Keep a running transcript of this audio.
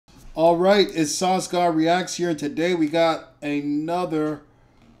All right, it's Sauce God Reacts here, and today we got another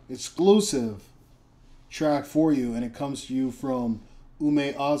exclusive track for you, and it comes to you from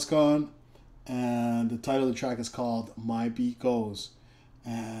Ummet Ozcan, and the title of the track is called My Beat Goes.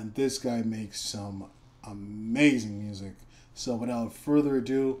 And this guy makes some amazing music. So without further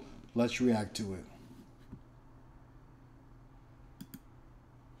ado, let's react to it.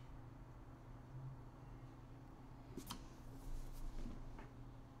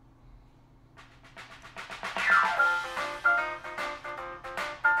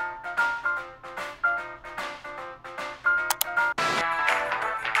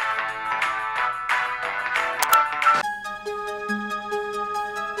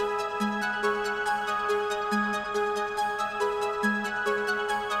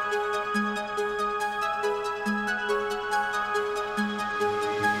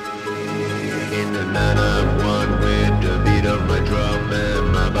 In the night I'm one with the beat of my drum,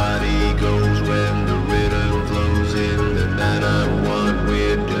 and my body goes when the rhythm flows. In the night I'm one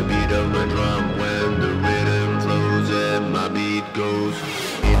with the beat of my drum, when the rhythm flows and my beat goes.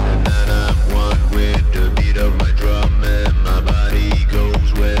 In the night I'm one with the beat of my drum, and my body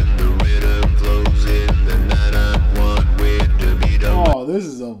goes when the rhythm flows. In the night I'm one with the beat of Oh, this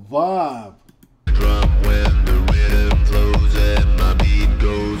is a vibe. my drum, when the rhythm flows and my beat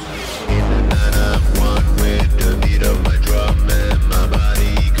goes. In the night I'm one with the beat of my drum, and my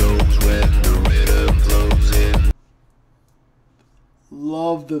body goes when the rhythm flows. In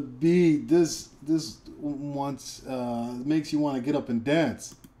Love the beat. This once makes you want to get up and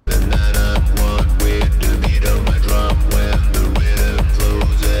dance. the night I'm one with the beat of my drum, when the rhythm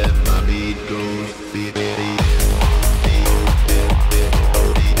flows and my beat goes. Beat, beat, beat.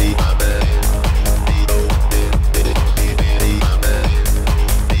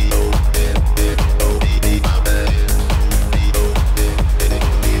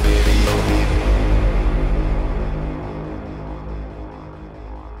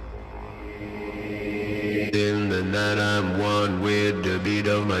 In the night I'm one with the beat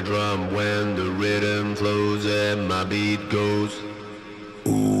of my drum, when the rhythm flows and my beat goes.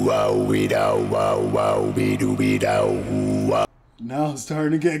 Ooh, wow, we dow, wow, wow, we do be dow, ooh, wow. Now it's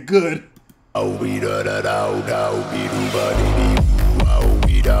starting to get good. Oh, we da da dow, dow, we do body be, wow,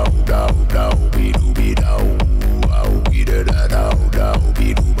 we dow, dow, dow, we do be dow, wow, we da da dow, dow,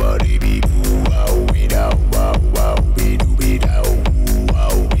 we do body be, wow, we dow, wow, wow, we do be dow,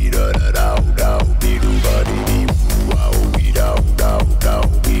 wow, we da da dow, dow, we do body be, wow, we dow, dow, dow,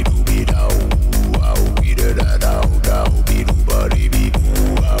 we do be dow, wow, we da da dow, dow, we do body be,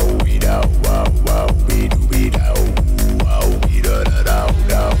 wow, we dow, wow, wow, we do be dow, wow, we da da dow,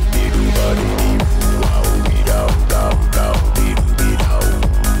 dow, we do body be, wow, we dow, dow, dow, we do be dow,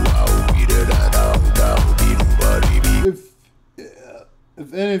 wow, we da da dow, dow, we do body be.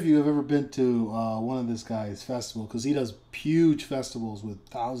 If any of you have ever been to one of this guy's festivals, because he does huge festivals with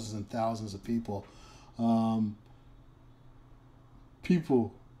thousands and thousands of people,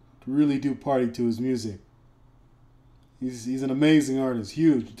 people really do party to his music. He's an amazing artist,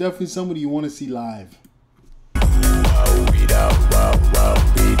 huge. Definitely somebody you want to see live. Wow, we dow, wow, wow,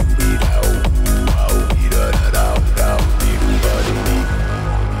 we do be dow, wow, we da da dow, dow, we do body be.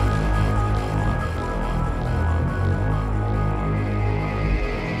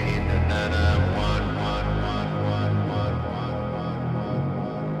 In the night I'm one.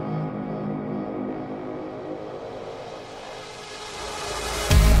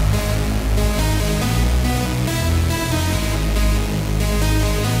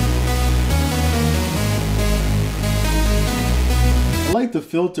 I like the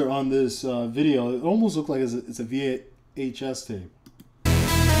filter on this video. It almost looks like it's a VHS tape.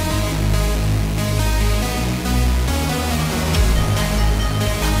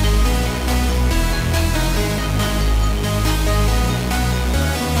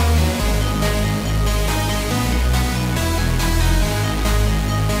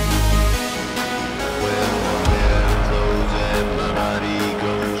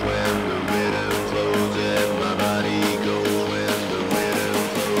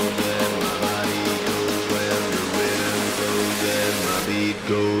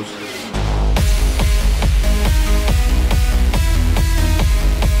 Goes.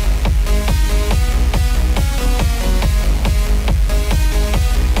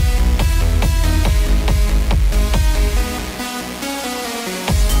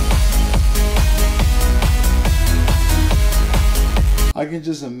 I can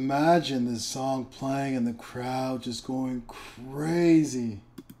just imagine this song playing and the crowd just going crazy.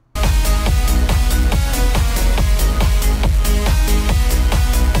 When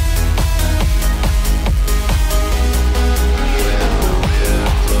the wind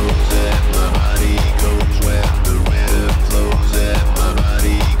blows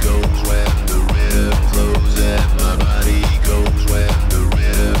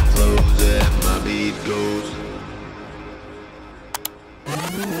it goes.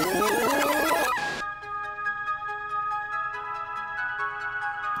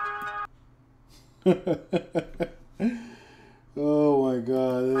 Oh my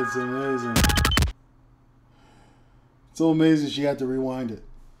God, that's amazing. It's so amazing she had to rewind it.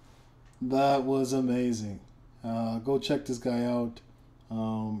 That was amazing. Go check this guy out.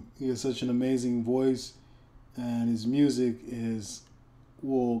 He has such an amazing voice, and his music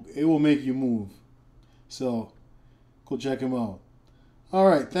will make you move. So go check him out. All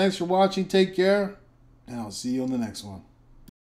right, thanks for watching. Take care, and I'll see you on the next one.